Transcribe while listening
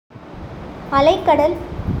அலைக்கடல்,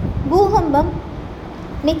 பூகம்பம்,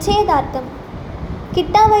 நிச்சயதார்த்தம்.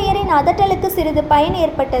 கிட்டாவையரின் அதட்டலுக்கு சிறிது பயன்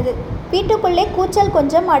ஏற்பட்டது. வீட்டுக்குள்ளே கூச்சல்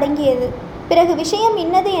கொஞ்சம் அடங்கியது. பிறகு விஷயம்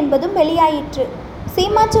இன்னது என்பதும் வெளியாயிற்று.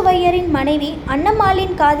 சீமாச்சுவையரின் மனைவி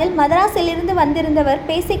அன்னம்மாளின் காதில் மதராஸிலிருந்து வந்திருந்தவர்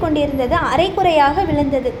பேசிக் கொண்டிருந்தது அரைக்குறையாக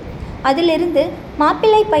விழுந்தது. அதிலிருந்து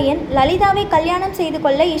மாப்பிள்ளை பையன் லலிதாவை கல்யாணம் செய்து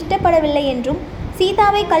கொள்ள இஷ்டப்படவில்லை என்றும்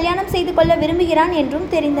சீதாவை கல்யாணம் செய்து கொள்ள விரும்புகிறான் என்றும்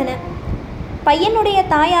தெரிந்தன. பையனுடைய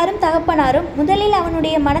தாயாரும் தகப்பனாரும் முதலில்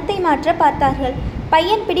அவனுடைய மனத்தை மாற்ற பார்த்தார்கள்.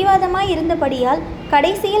 பையன் பிடிவாதமாய் இருந்தபடியால்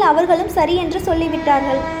கடைசியில் அவர்களும் சரி என்று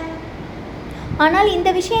சொல்லிவிட்டார்கள். ஆனால் இந்த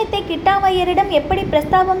விஷயத்தை கிட்டாவையரிடம் எப்படி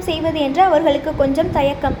பிரஸ்தாபம் செய்வது என்று அவர்களுக்கு கொஞ்சம்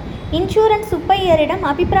தயக்கம். இன்சூரன்ஸ் சுப்பையரிடம்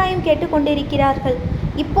அபிப்பிராயம் கேட்டுக்கொண்டிருக்கிறார்கள்.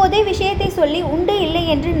 இப்போதே விஷயத்தை சொல்லி உண்டு இல்லை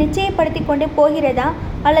என்று நிச்சயப்படுத்தி கொண்டு போகிறதா,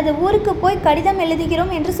 அல்லது ஊருக்கு போய் கடிதம்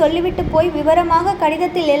எழுதுகிறோம் என்று சொல்லிவிட்டு போய் விவரமாக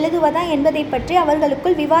கடிதத்தில் எழுதுவதா என்பதை பற்றி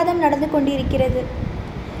அவர்களுக்குள் விவாதம் நடந்து கொண்டிருக்கிறது.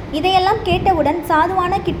 இதையெல்லாம் கேட்டவுடன்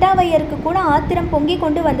சாதுவான கிட்டாவையருக்கு கூட ஆத்திரம் பொங்கிக்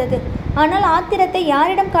கொண்டு வந்தது. ஆனால் ஆத்திரத்தை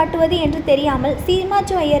யாரிடம் காட்டுவது என்று தெரியாமல்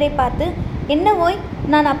சீமாச்சுவையரை பார்த்து, என்ன ஓய்,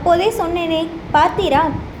 நான் அப்போதே சொன்னேனே, பார்த்தீரா,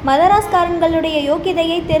 மதராஸ்காரங்களுடைய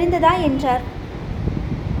யோக்கியதையை தெரிந்ததா என்றார்.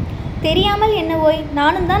 தெரியாமல் என்ன ஓய்,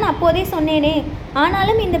 நானும் தான் அப்போதே சொன்னேனே.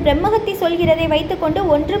 ஆனாலும் இந்த பிரம்மகத்தி சொல்கிறதை வைத்துக்கொண்டு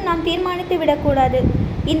ஒன்றும் நாம் தீர்மானித்து விடக்கூடாது.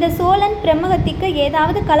 இந்த சோழன் பிரம்மகத்திக்கு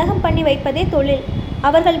ஏதாவது கலகம் பண்ணி வைப்பதே தொழில்.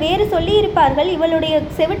 அவர்கள் வேறு சொல்லியிருப்பார்கள், இவளுடைய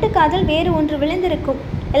செவிட்டு காதல் வேறு ஒன்று விழுந்திருக்கும்.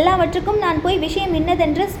 எல்லாவற்றுக்கும் நான் போய் விஷயம்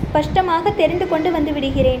இன்னதென்று ஸ்பஷ்டமாக தெரிந்து கொண்டு வந்து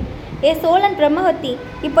விடுகிறேன். ஏ சோழன் பிரம்மகத்தி,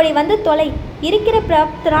 இப்படி வந்து தொலை. இருக்கிற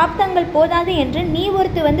பிராப்தங்கள் போதாது என்று நீ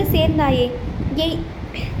ஒருத்து வந்து சேர்ந்தாயே.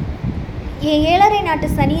 ஏ ஏழரை நாட்டு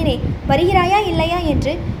சனியனே, வருகிறாயா இல்லையா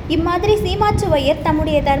என்று இம்மாதிரி சீமாச்சுவையர்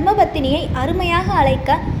தம்முடைய தர்மபத்தினியை அருமையாக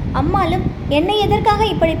அழைக்க, அம்மாளும் என்னை எதற்காக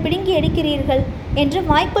இப்படி பிடுங்கி எடுக்கிறீர்கள் என்று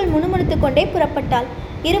வாய்க்குள் முணுமுணுத்து கொண்டே புறப்பட்டாள்.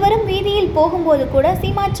 இருவரும் வீதியில் போகும்போது கூட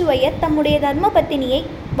சீமாச்சுவையர் தம்முடைய தர்மபத்தினியை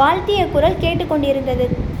வாழ்த்திய குரல் கேட்டுக்கொண்டிருந்தது.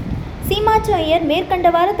 சீமாச்சுவையர்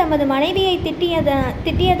மேற்கண்டவாறு தமது மனைவியை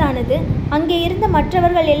திட்டியதானது அங்கே இருந்த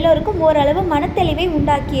மற்றவர்கள் எல்லோருக்கும் ஓரளவு மனத்தெளிவை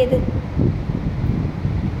உண்டாக்கியது.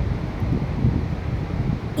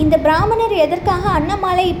 இந்த பிராமணர் எதற்காக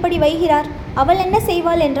அன்னம்மாளை இப்படி வைகிறார்? அவள் என்ன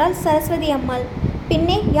செய்வாள் என்றால் சரஸ்வதி அம்மாள்.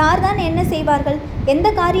 பின்னே யார்தான் என்ன செய்வார்கள்? எந்த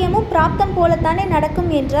காரியமும் பிராப்தம் போலத்தானே நடக்கும்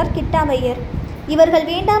என்றார் கிட்டாவையர். இவர்கள்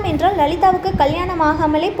வேண்டாம் என்றால் லலிதாவுக்கு கல்யாணம்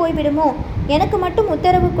ஆகாமலே போய்விடுமோ? எனக்கு மட்டும்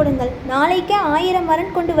உத்தரவு கொடுங்கள், நாளைக்கே 1000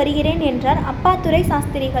 வரன் கொண்டு வருகிறேன் என்றார் அப்பாத்துரை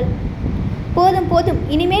சாஸ்திரிகள். போதும் போதும்,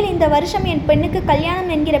 இனிமேல் இந்த வருஷம் என் பெண்ணுக்கு கல்யாணம்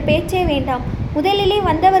என்கிற பேச்சே வேண்டாம். முதலிலே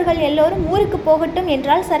வந்தவர்கள் எல்லோரும் ஊருக்கு போகட்டும்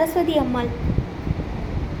என்றாள் சரஸ்வதி அம்மாள்.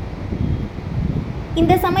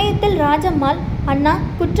 இந்த சமயத்தில் ராஜம்மாள், அண்ணா,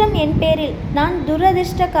 குற்றம் என் பேரில். நான்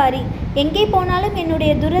துரதிர்ஷ்டக்காரி. எங்கே போனாலும்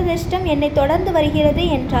என்னுடைய துரதிர்ஷ்டம் என்னை தொடர்ந்து வருகிறது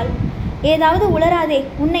என்றாள். ஏதாவது உளராதே,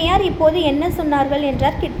 உன்னை யார் இப்போது என்ன சொன்னார்கள்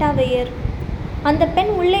என்றார் கிட்டாவையர். அந்த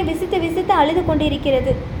பெண் உள்ளே விசித்து விசித்து அழுது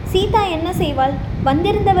கொண்டிருக்கிறது. சீதா என்ன செய்வாள்?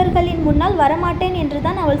 வந்திருந்தவர்களின் முன்னால் வரமாட்டேன்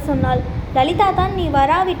என்றுதான் அவள் சொன்னாள். லலிதா தான் நீ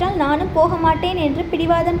வராவிட்டால் நானும் போக மாட்டேன் என்று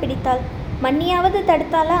பிடிவாதம் பிடித்தாள். மன்னியாவது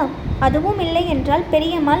தடுத்தாளா? அதுவும் இல்லை என்றால்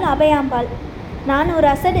பெரியம்மாள் அபயாம்பாள். நான் ஒரு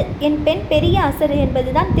அசடு, என் பெண் பெரிய அசடு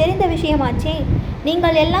என்பதுதான் தெரிந்த விஷயமாச்சே.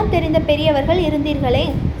 நீங்கள் எல்லாம் தெரிந்த பெரியவர்கள் இருந்தீர்களே,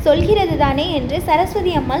 சொல்கிறது தானே என்று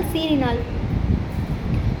சரஸ்வதி அம்மாள் சீறினாள்.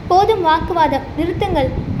 போதும் வாக்குவாதம், நிறுத்துங்கள்.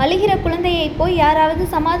 அழுகிற குழந்தையை போய் யாராவது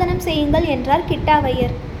சமாதானம் செய்யுங்கள் என்றார்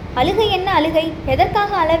கிட்டாவையர். அழுகை என்ன அழுகை?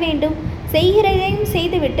 எதற்காக அழ வேண்டும்? செய்கிறதையும்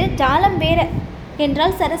செய்துவிட்டு ஜாலம் வேற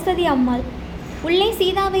என்றாள் சரஸ்வதி அம்மாள். உள்ளே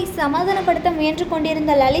சீதாவை சமாதானப்படுத்த முயன்று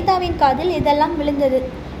கொண்டிருந்த லலிதாவின் காதில் இதெல்லாம் விழுந்தது.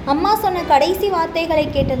 அம்மா சொன்ன கடைசி வார்த்தைகளை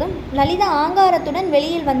கேட்டதும் லலிதா ஆங்காரத்துடன்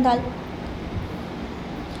வெளியில் வந்தாள்.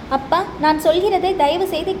 அப்பா, நான் சொல்கிறதை தயவு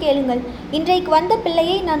செய்து கேளுங்கள். இன்றைக்கு வந்த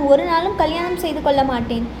பிள்ளையை நான் ஒரு நாளும் கல்யாணம் செய்து கொள்ள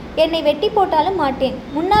மாட்டேன். என்னை வெட்டி போட்டாலும் மாட்டேன்.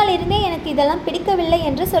 முன்னாலிருந்தே எனக்கு இதெல்லாம் பிடிக்கவில்லை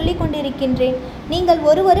என்று சொல்லிக் கொண்டிருக்கின்றேன். நீங்கள்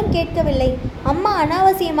ஒருவரும் கேட்கவில்லை. அம்மா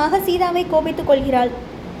அனாவசியமாக சீதாவை கோபித்துக் கொள்கிறாள்.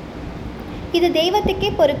 இது தெய்வத்துக்கே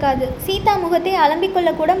பொறுக்காது. சீதா முகத்தை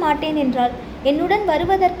அலம்பிக்கொள்ளக்கூட மாட்டேன் என்றாள். என்னுடன்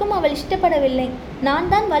வருவதற்கும் அவள் இஷ்டப்படவில்லை. நான்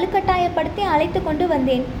தான் வலுக்கட்டாயப்படுத்தி அழைத்து கொண்டு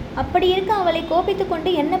வந்தேன். அப்படி இருக்க அவளை கோபித்து கொண்டு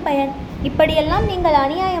என்ன பயன்? இப்படியெல்லாம் நீங்கள்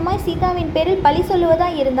அநியாயமாய் சீதாவின் பேரில் பழி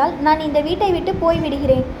சொல்லுவதாய் இருந்தால் நான் இந்த வீட்டை விட்டு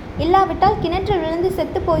போய்விடுகிறேன். இல்லாவிட்டால் கிணற்றில் விழுந்து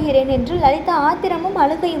செத்து போகிறேன் என்று லலிதா ஆத்திரமும்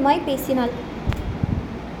அழுகையுமாய் பேசினாள்.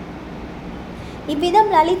 இவ்விதம்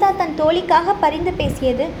லலிதா தன் தோழிக்காக பரிந்து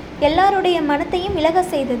பேசியது எல்லாருடைய மனத்தையும் விலக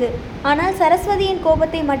செய்தது. ஆனால் சரஸ்வதியின்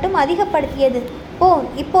கோபத்தை மட்டும் அதிகப்படுத்தியது. ஓ,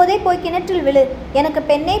 இப்போதே போய் கிணற்றில் விழு. எனக்கு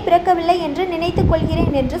பெண்ணே பிறக்கவில்லை என்று நினைத்து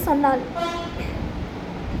கொள்கிறேன் என்று சொன்னாள்.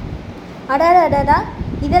 அடடடா,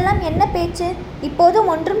 இதெல்லாம் என்ன பேச்சு? இப்போதும்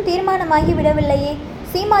ஒன்றும் தீர்மானமாகி விடவில்லையே.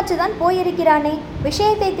 சீமாச்சுதான் போயிருக்கிறானே,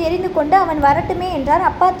 விஷயத்தை தெரிந்து கொண்டு அவன் வரட்டுமே என்றார்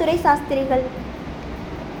அப்பாத்துரை சாஸ்திரிகள்.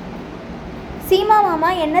 சீமா மாமா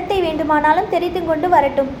என்னத்தை வேண்டுமானாலும் தெரிந்து கொண்டு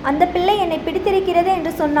வரட்டும். அந்த பிள்ளை என்னை பிடித்திருக்கிறது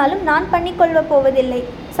என்று சொன்னாலும் நான் பண்ணிக்கொள்ளப் போவதில்லை,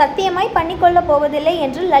 சத்தியமாய் பண்ணிக்கொள்ளப் போவதில்லை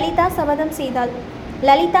என்று லலிதா சபதம் செய்தாள்.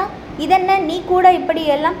 லலிதா, இதென்ன நீ கூட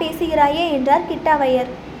இப்படியெல்லாம் பேசுகிறாயே என்றார்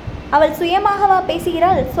கிட்டாவையர். அவள் சுயமாகவா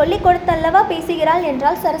பேசுகிறாள், சொல்லிக் கொடுத்தல்லவா பேசுகிறாள்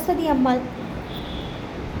என்றாள் சரஸ்வதி அம்மாள்.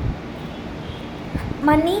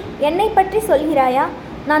 மன்னி, என்னை பற்றி சொல்கிறாயா?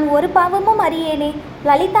 நான் ஒரு பாவமும் அறியேனே.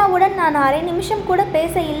 லலிதாவுடன் நான் அரை நிமிஷம் கூட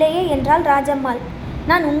பேச இல்லையே என்றாள் ராஜம்மாள்.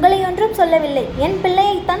 நான் உங்களையொன்றும் சொல்லவில்லை, என்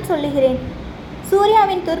பிள்ளையைத்தான் சொல்லுகிறேன்.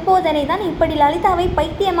 சூர்யாவின் துர்போதனை தான் இப்படி லலிதாவை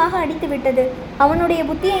பைத்தியமாக அடித்துவிட்டது. அவனுடைய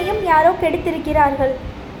புத்தியையும் யாரோ கெடுத்திருக்கிறார்கள்.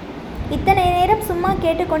 இத்தனை நேரம் சும்மா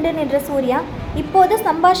கேட்டுக்கொண்டு நின்ற சூர்யா இப்போது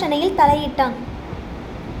சம்பாஷணையில் தலையிட்டான்.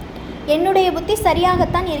 என்னுடைய புத்தி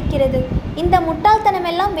சரியாகத்தான் இருக்கிறது. இந்த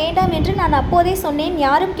முட்டாள்தனமெல்லாம் வேண்டாம் என்று நான் அப்போதே சொன்னேன்,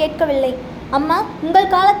 யாரும் கேட்கவில்லை. அம்மா,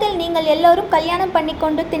 உங்கள் காலத்தில் நீங்கள் எல்லோரும் கல்யாணம்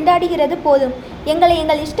பண்ணிக்கொண்டு திண்டாடுகிறது போதும். எங்களை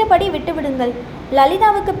எங்கள் இஷ்டப்படி விட்டுவிடுங்கள்.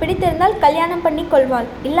 லலிதாவுக்கு பிடித்திருந்தால் கல்யாணம் பண்ணி கொள்வாள்,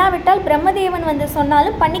 இல்லாவிட்டால் பிரம்மதேவன் வந்து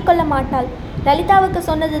சொன்னாலும் பண்ணிக்கொள்ள மாட்டாள். லலிதாவுக்கு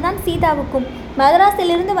சொன்னதுதான் சீதாவுக்கும்.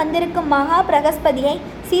 மதராஸிலிருந்து வந்திருக்கும் மகா பிரகஸ்பதியை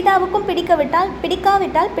சீதாவுக்கும்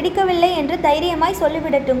பிடிக்காவிட்டால் பிடிக்கவில்லை என்று தைரியமாய்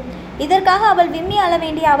சொல்லிவிடட்டும். இதற்காக அவள் விம்மி அழ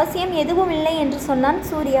வேண்டிய அவசியம் எதுவும் இல்லை என்று சொன்னான்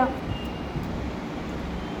சூர்யா.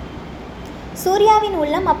 சூர்யாவின்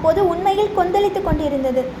உள்ளம் அப்போது உண்மையில் கொந்தளித்து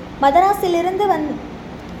கொண்டிருந்தது. மதராஸிலிருந்து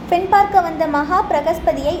பெண் பார்க்க வந்த மகா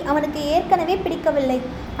பிரகஸ்பதியை அவனுக்கு ஏற்கனவே பிடிக்கவில்லை.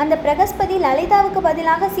 அந்த பிரகஸ்பதி லலிதாவுக்கு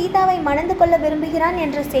பதிலாக சீதாவை மணந்து கொள்ள விரும்புகிறான்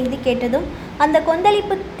என்ற செய்தி கேட்டதும் அந்த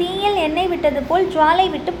கொந்தளிப்பு தீயில் எண்ணெய் விட்டது போல் ஜுவாலை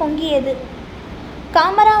விட்டு பொங்கியது.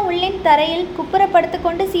 காமரா உள்ளின் தரையில் குப்புறப்படுத்து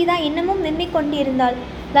கொண்டு சீதா இன்னமும் விம்மிக் கொண்டிருந்தாள்.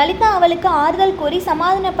 லலிதா அவளுக்கு ஆறுதல் கூறி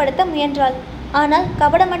சமாதானப்படுத்த முயன்றாள். ஆனால்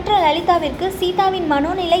கபடமற்ற லலிதாவிற்கு சீதாவின்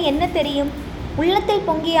மனோநிலை என்ன தெரியும்? உள்ளத்தில்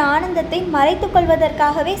பொங்கிய ஆனந்தத்தை மறைத்து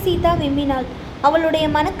கொள்வதற்காகவே சீதா விம்மினாள். அவளுடைய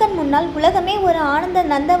மனக்கண் முன்னால் உலகமே ஒரு ஆனந்த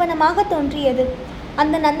நந்தவனமாக தோன்றியது.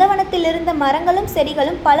 அந்த நந்தவனத்தில் இருந்த மரங்களும்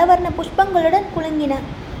செடிகளும் பலவர்ண புஷ்பங்களுடன் குலுங்கின.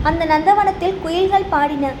 அந்த நந்தவனத்தில் குயில்கள்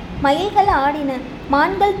பாடின, மயில்கள் ஆடின,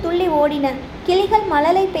 மான்கள் துள்ளி ஓடின, கிளிகள்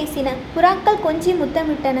மழலை பேசின, புறாக்கள் கொஞ்சி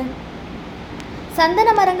முத்தமிட்டன. சந்தன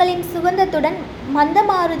மரங்களின் சுகந்தத்துடன்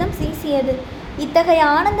மந்தமாருதம் வீசியது. இத்தகைய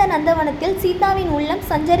ஆனந்த நந்தவனத்தில் சீதாவின் உள்ளம்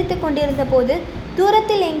சஞ்சரித்து கொண்டிருந்த போது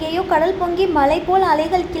தூரத்தில் எங்கேயோ கடல் பொங்கி மலை போல்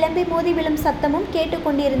அலைகள் கிளம்பி மோதி விழும் சத்தமும்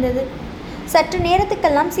கேட்டுக்கொண்டிருந்தது. சற்று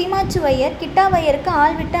நேரத்துக்கெல்லாம் சீமாச்சுவையர் கிட்டாவையருக்கு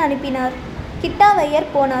ஆள் விட்டு அனுப்பினார். கிட்டாவையர்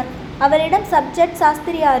போனார். அவரிடம் சப்ஜெக்ட்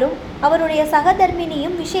சாஸ்திரியாரும் அவருடைய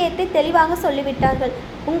சகதர்மினியும் விஷயத்தை தெளிவாக சொல்லிவிட்டார்கள்.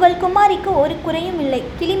 உங்கள் குமாரிக்கு ஒரு குறையும் இல்லை,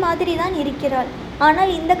 கிளி மாதிரிதான் இருக்கிறாள்.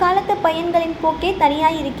 ஆனால் இந்த காலத்து பையன்களின் போக்கே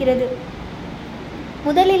தனியாய் இருக்கிறது.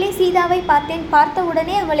 முதலிலே சீதாவை பார்த்தேன்,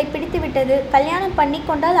 பார்த்தவுடனே அவளை பிடித்துவிட்டது. கல்யாணம்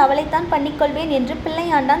பண்ணிக்கொண்டால் அவளைத்தான் பண்ணிக்கொள்வேன் என்று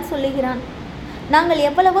பிள்ளையாண்டான் சொல்லுகிறான். நாங்கள்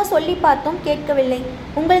எவ்வளவோ சொல்லி பார்த்தோம், கேட்கவில்லை.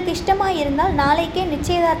 உங்களுக்கு இஷ்டமாயிருந்தால் நாளைக்கே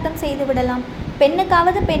நிச்சயதார்த்தம் செய்து விடலாம்.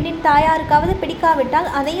 பெண்ணுக்காவது பெண்ணின் தாயாருக்காவது பிடிக்காவிட்டால்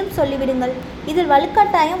அதையும் சொல்லிவிடுங்கள். இதில்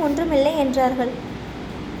வலுக்கட்டாயம் ஒன்றுமில்லை என்றார்கள்.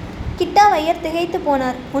 கிட்டாவையர் திகைத்து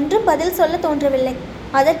போனார். ஒன்றும் பதில் சொல்ல தோன்றவில்லை.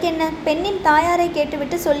 அதற்கென்ன, பெண்ணின் தாயாரை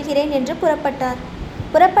கேட்டுவிட்டு சொல்கிறேன் என்று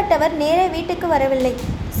புறப்பட்டவர் நேரே வீட்டுக்கு வரவில்லை.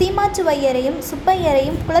 சீமாச்சுவையரையும்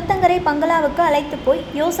சுப்பையரையும் குளத்தங்கரை பங்களாவுக்கு அழைத்து போய்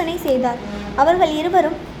யோசனை செய்தார். அவர்கள்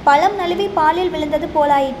இருவரும் பழம் நழுவி பாலில் விழுந்தது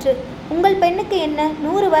போலாயிற்று. உங்கள் பெண்ணுக்கு என்ன,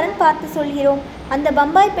 100 வரன் பார்த்து சொல்கிறோம். அந்த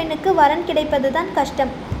பம்பாய் பெண்ணுக்கு வரன் கிடைப்பதுதான்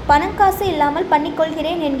கஷ்டம். பணம் காசு இல்லாமல்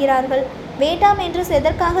பண்ணிக்கொள்கிறேன் என்கிறார்கள். வேண்டாம் என்று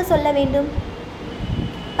எதற்காக சொல்ல வேண்டும்?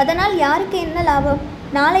 அதனால் யாருக்கு என்ன லாபம்?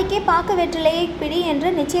 நாளைக்கே பாக்கு வெற்றிலையை பிடி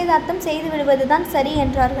என்று நிச்சயதார்த்தம் செய்து விடுவதுதான் சரி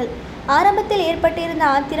என்றார்கள். ஆரம்பத்தில் ஏற்பட்டிருந்த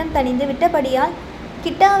ஆத்திரம் தணிந்து விட்டபடியால்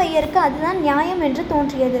கிட்டாவையருக்கு அதுதான் நியாயம் என்று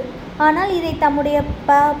தோன்றியது. ஆனால் இதை தம்முடைய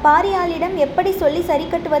பாரியாளிடம் எப்படி சொல்லி சரி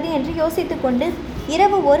கட்டுவது என்று யோசித்து கொண்டு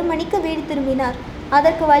இரவு 1 மணிக்கு வீடு திரும்பினார்.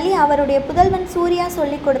 அதற்கு வழி அவருடைய புதல்வன் சூர்யா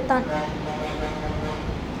சொல்லிக் கொடுத்தான்.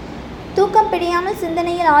 தூக்கம் பிடியாமல்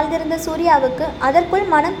சிந்தனையில் ஆழ்ந்திருந்த சூர்யாவுக்கு அதற்குள்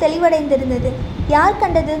மனம் தெளிவடைந்திருந்தது. யார்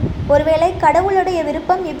கண்டது? ஒருவேளை கடவுளுடைய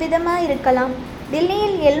விருப்பம் இவ்விதமாயிருக்கலாம்.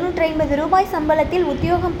 டில்லியில் 750 ரூபாய் சம்பளத்தில்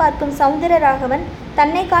உத்தியோகம் பார்க்கும் சௌந்தரராகவன்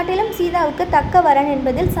தன்னை காட்டிலும் சீதாவுக்கு தக்க வரன்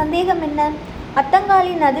என்பதில் சந்தேகம் என்ன?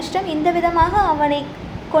 அத்தங்காலின் அதிர்ஷ்டம் இந்த விதமாக அவனை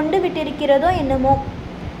கொண்டு விட்டிருக்கிறதோ என்னமோ.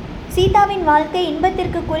 சீதாவின் வாழ்க்கை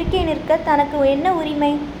இன்பத்திற்கு குறுக்கே நிற்க தனக்கு என்ன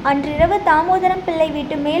உரிமை? அன்றிரவு தாமோதரம் பிள்ளை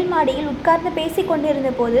வீட்டு மேல் மாடியில் உட்கார்ந்து பேசி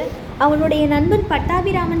கொண்டிருந்த போது அவனுடைய நண்பன்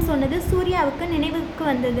பட்டாபிராமன் சொன்னது சூர்யாவுக்கு நினைவுக்கு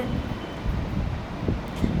வந்தது.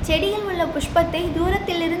 செடியில் உள்ள புஷ்பத்தை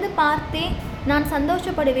தூரத்திலிருந்து பார்த்தே நான்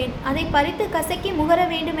சந்தோஷப்படுவேன். அதை பறித்து கசக்கி முகர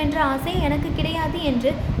வேண்டுமென்ற ஆசை எனக்கு கிடையாது என்று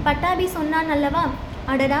பட்டாபி சொன்னான் அல்லவா?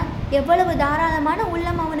 அடடா, எவ்வளவு தாராளமான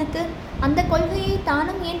உள்ளம் அவனுக்கு! அந்த கொள்கையை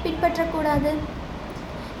தானும் ஏன் பின்பற்றக்கூடாது?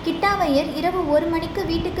 கிட்டாவையர் இரவு 1 மணிக்கு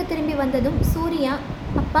வீட்டுக்கு திரும்பி வந்ததும் சூர்யா,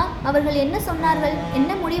 அப்பா அப்பா, அவர்கள் என்ன சொன்னார்கள்?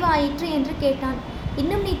 என்ன முடிவாயிற்று என்று கேட்டான்.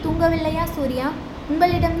 இன்னும் நீ தூங்கவில்லையா சூர்யா?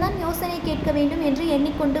 உங்களிடம்தான் யோசனை கேட்க வேண்டும் என்று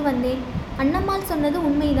எண்ணிக்கொண்டு வந்தேன். அண்ணம்மாள் சொன்னது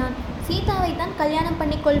உண்மைதான். சீதாவைத்தான் கல்யாணம்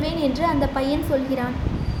பண்ணிக்கொள்வேன் என்று அந்த பையன் சொல்கிறான்.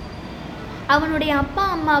 அவனுடைய அப்பா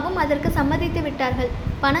அம்மாவும் அதற்கு சம்மதித்து விட்டார்கள்.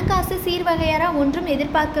 பணக்காசு சீர்வகையரா ஒன்றும்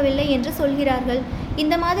எதிர்பார்க்கவில்லை என்று சொல்கிறார்கள்.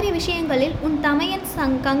 இந்த மாதிரி விஷயங்களில் உன் தமையன்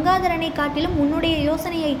கங்காதரனை காட்டிலும் உன்னுடைய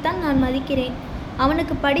யோசனையைத்தான் நான் மதிக்கிறேன்.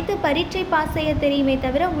 அவனுக்கு படித்து பரீட்சை பாஸ் செய்ய தெரியுமே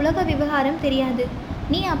தவிர உலக விவகாரம் தெரியாது.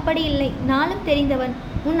 நீ அப்படி இல்லை, நாளும் தெரிந்தவன்.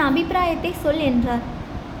 உன் அபிப்பிராயத்தை சொல் என்றார்.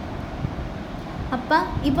 அப்பா,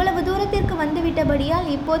 இவ்வளவு தூரத்திற்கு வந்துவிட்டபடியால்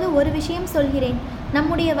இப்போது ஒரு விஷயம் சொல்கிறேன்.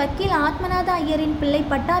 நம்முடைய வக்கீல் ஆத்மநாத ஐயரின் பிள்ளை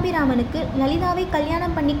பட்டாபிராமனுக்கு லலிதாவை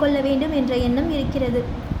கல்யாணம் பண்ணிக்கொள்ள வேண்டும் என்ற எண்ணம் இருக்கிறது.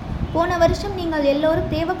 போன வருஷம் நீங்கள்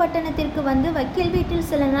எல்லோரும் தேவப்பட்டணத்திற்கு வந்து வக்கீல் வீட்டில்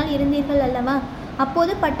சில நாள் இருந்தீர்கள் அல்லவா?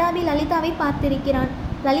 அப்போது பட்டாபி லலிதாவை பார்த்திருக்கிறான்.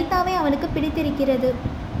 லலிதாவை அவனுக்கு பிடித்திருக்கிறது.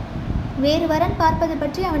 வேறு வரன் பார்ப்பது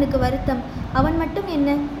பற்றி அவனுக்கு வருத்தம். அவன் மட்டும் என்ன,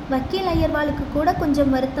 வக்கீல் ஐயர்வாளுக்கு கூட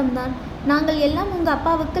கொஞ்சம் வருத்தம்தான். நாங்கள் எல்லாம் உங்கள்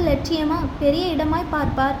அப்பாவுக்கு லட்சியமா பெரிய இடமாய்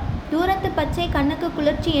பார்ப்பார். தூரத்து பச்சை கண்ணுக்கு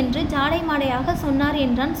குளிர்ச்சி என்று ஜாடை மாடையாக சொன்னார்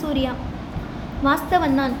என்றான் சூர்யா.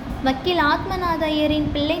 வாஸ்தவன்தான். வக்கீல் ஆத்மநாத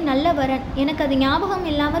ஐயரின் பிள்ளை நல்ல வரன். எனக்கு அது ஞாபகம்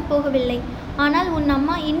இல்லாமல் போகவில்லை. ஆனால் உன்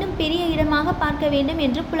அம்மா இன்னும் பெரிய இடமாக பார்க்க வேண்டும்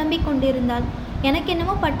என்று புலம்பிக் கொண்டிருந்தாள்.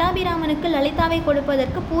 எனக்கென்னமோ பட்டாபிராமனுக்கு லலிதாவை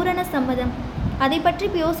கொடுப்பதற்கு பூரண சம்மதம். அதை பற்றி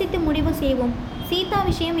யோசித்து முடிவு செய்வோம். சீதா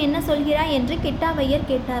விஷயம் என்ன சொல்கிறாய் என்று கிட்டாவையர்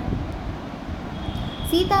கேட்டார்.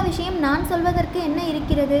 சீதா விஷயம் நான் சொல்வதற்கு என்ன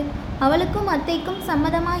இருக்கிறது? அவளுக்கும் அத்தைக்கும்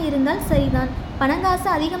சம்மதமாயிருந்தால் சரிதான். பணங்காசு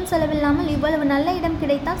அதிகம் செலவில்லாமல் இவ்வளவு நல்ல இடம்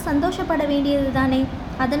கிடைத்தால் சந்தோஷப்பட வேண்டியதுதானே.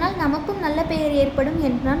 அதனால் நமக்கும் நல்ல பெயர் ஏற்படும்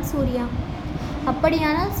என்றான் சூர்யா.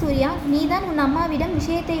 அப்படியானால் சூர்யா, நீதான் உன் அம்மாவிடம்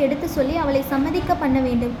விஷயத்தை எடுத்து சொல்லி அவளை சம்மதிக்க பண்ண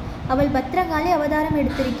வேண்டும். அவள் பத்திரகாளி அவதாரம்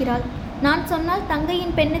எடுத்திருக்கிறாள். நான் சொன்னால்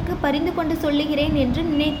தங்கையின் பெண்ணுக்கு பரிந்து கொண்டு சொல்லுகிறேன் என்று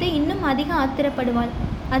நினைத்து இன்னும் அதிக ஆத்திரப்படுவாள்.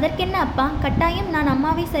 அதற்கென்ன அப்பா, கட்டாயம் நான்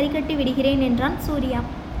அம்மாவை சரிகட்டி விடுகிறேன் என்றான் சூர்யா.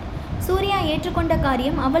 சூர்யா ஏற்றுக்கொண்ட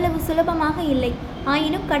காரியம் அவ்வளவு சுலபமாக இல்லை.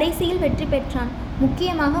 ஆயினும் கடைசியில் வெற்றி பெற்றான்.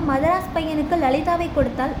 முக்கியமாக மதராஸ் பையனுக்கு லலிதாவை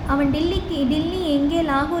கொடுத்தால் அவன் டில்லி எங்கே,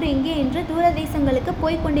 லாகூர் எங்கே என்று தூரதேசங்களுக்கு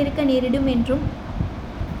போய்க் கொண்டிருக்க நேரிடும் என்றும்,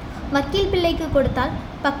 வக்கீல் பிள்ளைக்கு கொடுத்தால்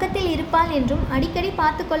பக்கத்தில் இருப்பாள் என்றும் அடிக்கடி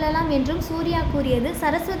பார்த்து கொள்ளலாம் என்றும் சூர்யா கூறியது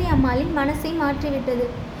சரஸ்வதி அம்மாளின் மனசை மாற்றிவிட்டது.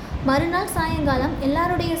 மறுநாள் சாயங்காலம்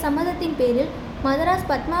எல்லாருடைய சம்மதத்தின் பேரில் மதராஸ்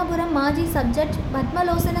பத்மாபுரம் மாஜி சப்ஜெக்ட்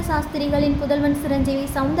பத்மலோசன சாஸ்திரிகளின் புதல்வன் சிரஞ்சீவி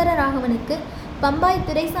சௌந்தரராகவனுக்கு பம்பாய்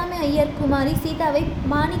துரைசாமி ஐயர் குமாரி சீதாவை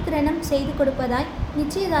மாணிக்கிரணம் செய்து கொடுப்பதாய்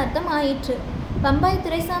நிச்சயதார்த்தம் ஆயிற்று. பம்பாய்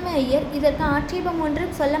துரைசாமி ஐயர் இதற்கு ஆட்சேபம்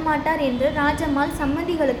ஒன்றும் சொல்ல மாட்டார் என்று ராஜம்மாள்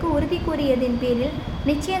சம்மதிகளுக்கு உறுதி கூறியதின் பேரில்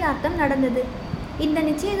நிச்சயதார்த்தம் நடந்தது. இந்த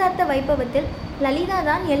நிச்சயதார்த்த வைபவத்தில் லலிதா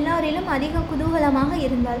தான் எல்லாரிலும் அதிக குதூகலமாக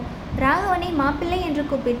இருந்தாள். ராகவனை மாப்பிள்ளை என்று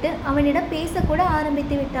கூப்பிட்டு அவனிடம் பேசக்கூட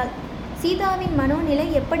ஆரம்பித்து விட்டாள். சீதாவின் மனோநிலை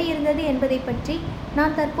எப்படி இருந்தது என்பதை பற்றி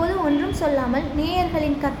நான் தற்போது ஒன்றும் சொல்லாமல்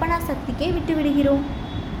நேயர்களின் கற்பனா சக்திக்கே விட்டுவிடுகிறோம்.